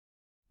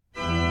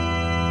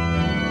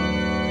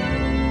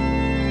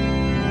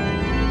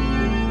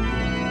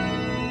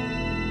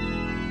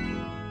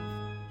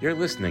You're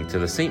listening to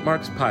the St.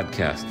 Mark's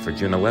Podcast for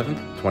June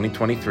 11th,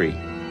 2023,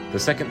 the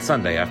second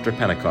Sunday after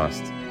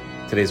Pentecost.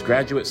 Today's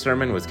graduate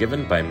sermon was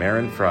given by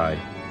Maren Frey.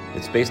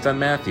 It's based on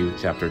Matthew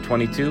chapter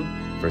 22,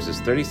 verses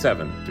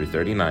 37 through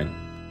 39.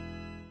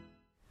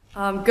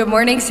 Good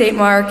morning, St.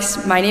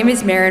 Mark's. My name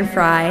is Maren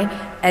Frey,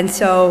 and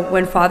so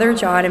when Father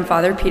John and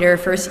Father Peter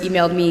first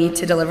emailed me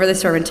to deliver the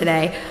sermon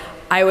today,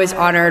 I was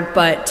honored,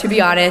 but to be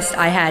honest,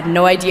 I had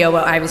no idea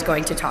what I was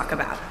going to talk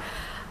about.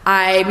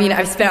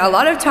 I've spent a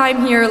lot of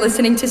time here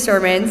listening to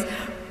sermons,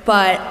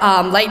 but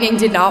lightning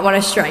did not want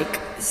to strike.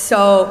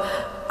 So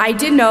I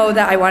did know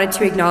that I wanted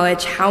to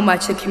acknowledge how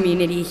much the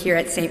community here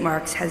at St.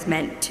 Mark's has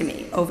meant to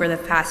me over the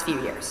past few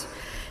years.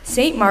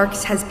 St.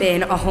 Mark's has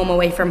been a home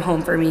away from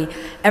home for me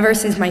ever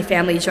since my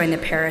family joined the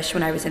parish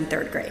when I was in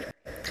 3rd grade.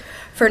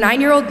 For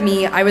 9-year-old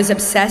me, I was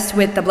obsessed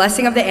with the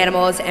blessing of the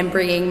animals and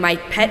bringing my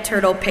pet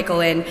turtle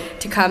Pickle in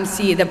to come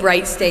see the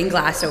bright stained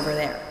glass over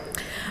there.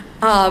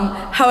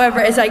 However,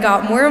 as I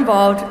got more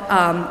involved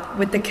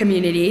with the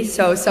community,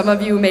 so some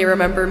of you may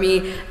remember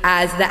me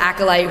as the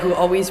acolyte who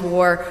always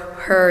wore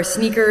her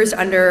sneakers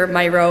under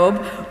my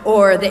robe,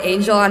 or the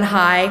angel on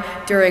high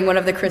during one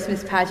of the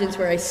Christmas pageants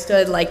where I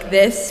stood like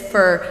this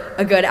for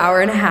a good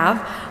hour and a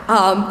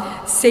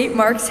half. St.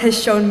 Mark's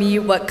has shown me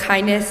what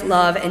kindness,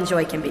 love, and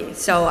joy can be.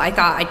 So I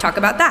thought I'd talk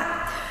about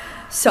that.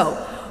 So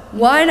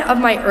one of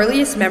my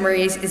earliest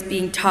memories is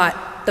being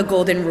taught the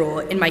Golden Rule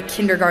in my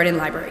kindergarten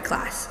library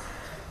class.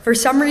 For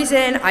some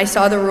reason, I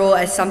saw the rule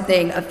as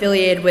something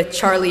affiliated with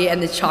Charlie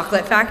and the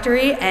Chocolate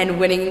Factory and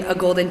winning a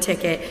golden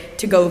ticket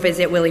to go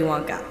visit Willy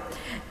Wonka.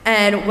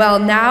 And well,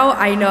 now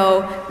I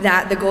know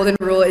that the Golden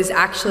Rule is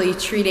actually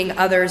treating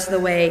others the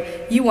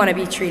way you want to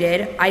be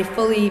treated. I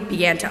fully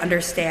began to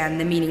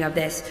understand the meaning of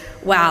this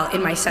while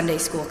in my Sunday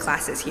school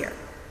classes here,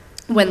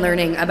 when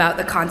learning about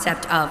the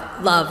concept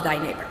of love thy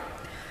neighbor.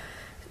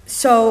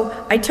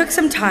 So I took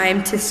some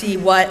time to see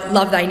what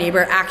love thy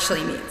neighbor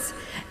actually means.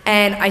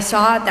 And I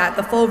saw that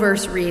the full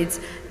verse reads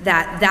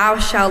that thou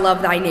shalt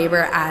love thy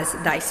neighbor as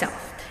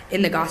thyself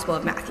in the Gospel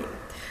of Matthew.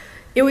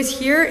 It was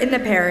here in the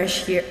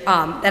parish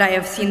that I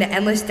have seen the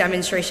endless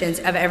demonstrations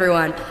of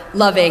everyone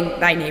loving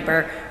thy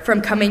neighbor, from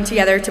coming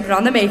together to put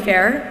on the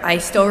Mayfair. I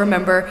still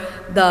remember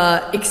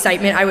the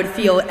excitement I would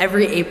feel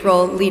every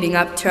April leading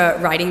up to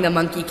riding the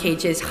monkey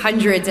cages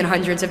hundreds and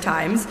hundreds of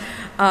times,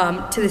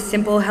 to the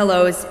simple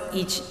hellos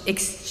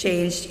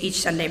exchanged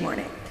each Sunday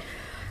morning.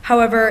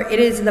 However, it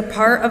is the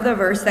part of the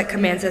verse that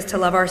commands us to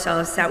love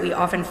ourselves that we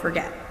often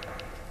forget.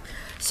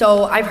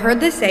 So I've heard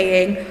this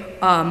saying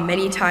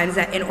many times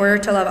that in order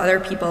to love other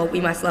people, we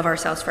must love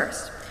ourselves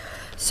first.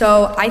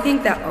 So I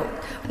think that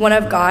one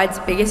of God's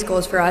biggest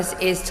goals for us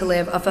is to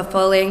live a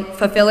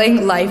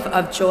fulfilling life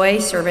of joy,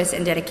 service,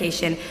 and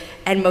dedication,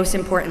 and most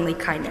importantly,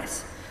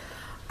 kindness.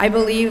 I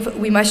believe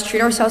we must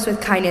treat ourselves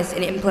with kindness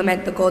and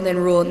implement the Golden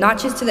Rule, not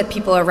just to the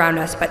people around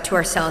us, but to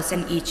ourselves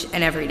in each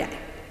and every day.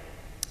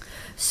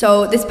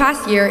 So this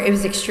past year, it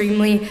was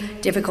extremely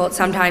difficult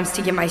sometimes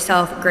to give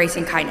myself grace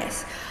and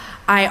kindness.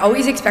 I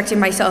always expected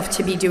myself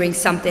to be doing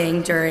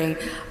something during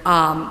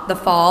the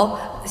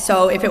fall.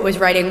 So if it was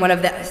writing one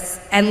of the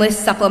endless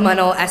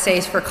supplemental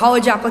essays for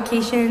college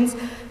applications,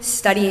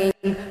 studying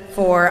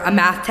for a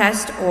math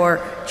test, or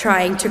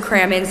trying to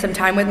cram in some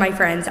time with my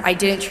friends, I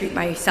didn't treat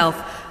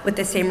myself with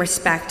the same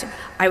respect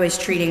I was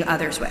treating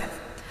others with.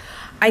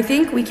 I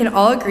think we can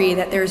all agree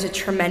that there's a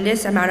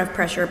tremendous amount of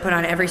pressure put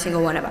on every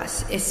single one of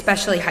us,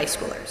 especially high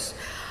schoolers,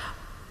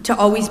 to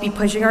always be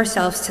pushing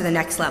ourselves to the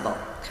next level.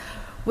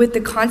 With the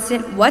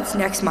constant what's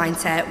next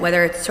mindset,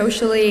 whether it's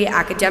socially,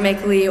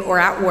 academically, or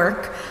at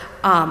work,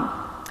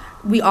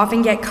 we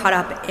often get caught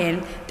up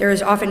in there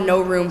is often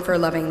no room for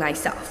loving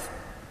thyself.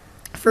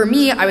 For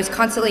me, I was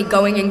constantly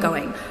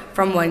going,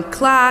 from one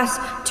class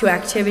to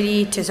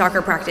activity to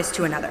soccer practice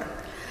to another.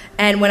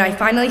 And when I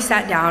finally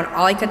sat down,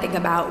 all I could think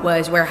about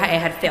was where I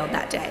had failed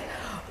that day,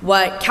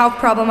 what calc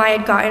problem I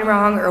had gotten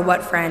wrong, or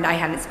what friend I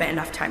hadn't spent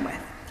enough time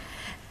with.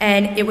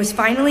 And it was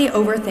finally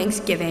over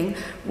Thanksgiving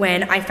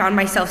when I found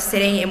myself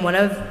sitting in one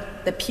of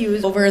the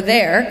pews over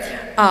there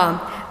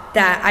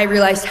that I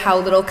realized how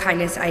little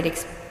kindness I'd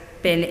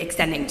been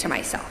extending to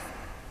myself.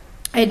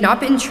 I had not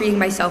been treating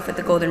myself with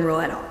the Golden Rule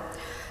at all.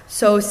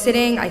 So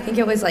sitting, I think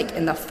it was like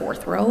in the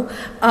 4th row,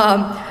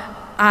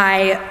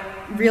 I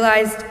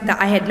realized that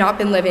I had not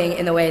been living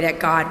in the way that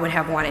God would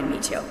have wanted me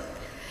to.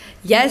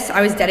 Yes, I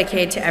was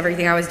dedicated to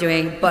everything I was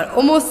doing, but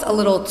almost a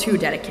little too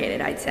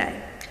dedicated, I'd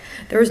say.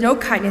 There was no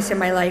kindness in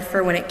my life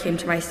for when it came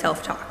to my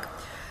self-talk.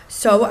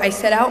 So I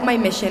set out my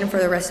mission for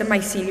the rest of my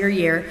senior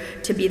year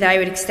to be that I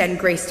would extend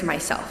grace to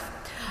myself.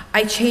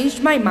 I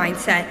changed my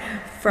mindset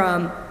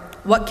from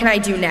what can I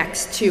do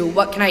next to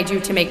what can I do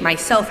to make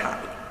myself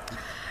happy.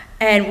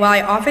 And while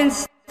I often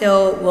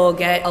still will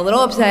get a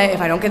little upset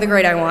if I don't get the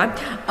grade I want,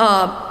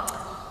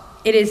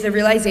 it is the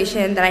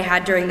realization that I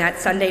had during that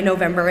Sunday,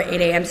 November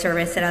 8 a.m.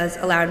 service that has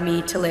allowed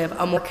me to live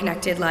a more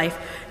connected life,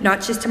 not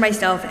just to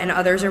myself and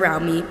others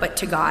around me, but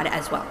to God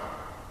as well.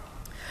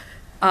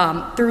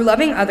 Through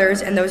loving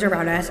others and those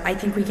around us, I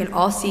think we can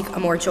all seek a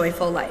more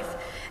joyful life.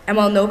 And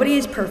while nobody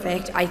is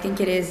perfect, I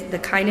think it is the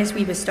kindness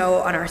we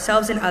bestow on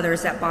ourselves and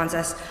others that bonds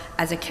us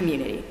as a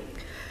community.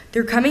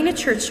 Through coming to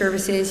church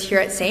services here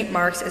at St.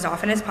 Mark's as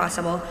often as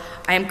possible,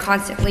 I am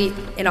constantly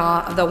in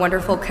awe of the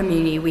wonderful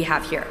community we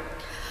have here.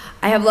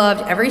 I have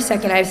loved every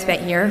second I've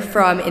spent here,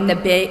 from in the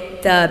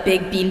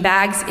big bean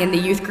bags in the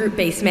youth group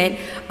basement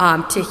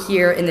to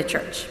here in the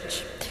church.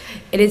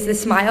 It is the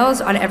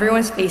smiles on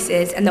everyone's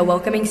faces and the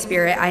welcoming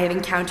spirit I have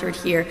encountered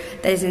here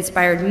that has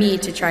inspired me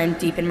to try and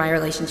deepen my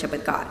relationship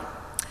with God.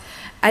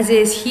 As it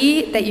is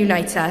He that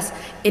unites us,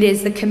 it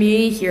is the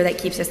community here that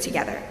keeps us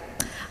together.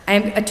 I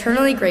am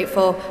eternally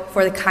grateful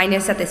for the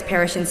kindness that this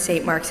parish in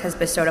St. Mark's has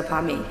bestowed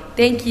upon me.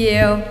 Thank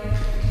you.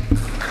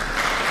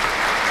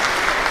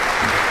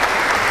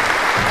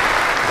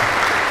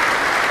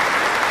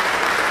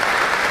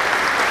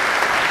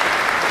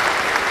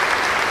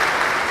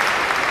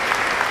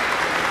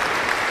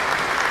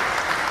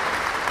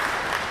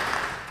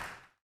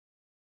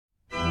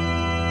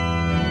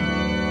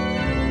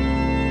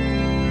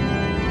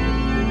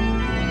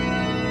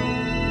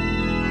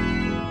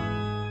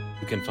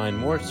 You can find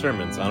more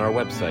sermons on our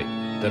website,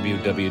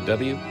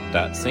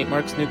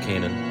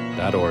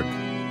 www.stmarksnewcanaan.org.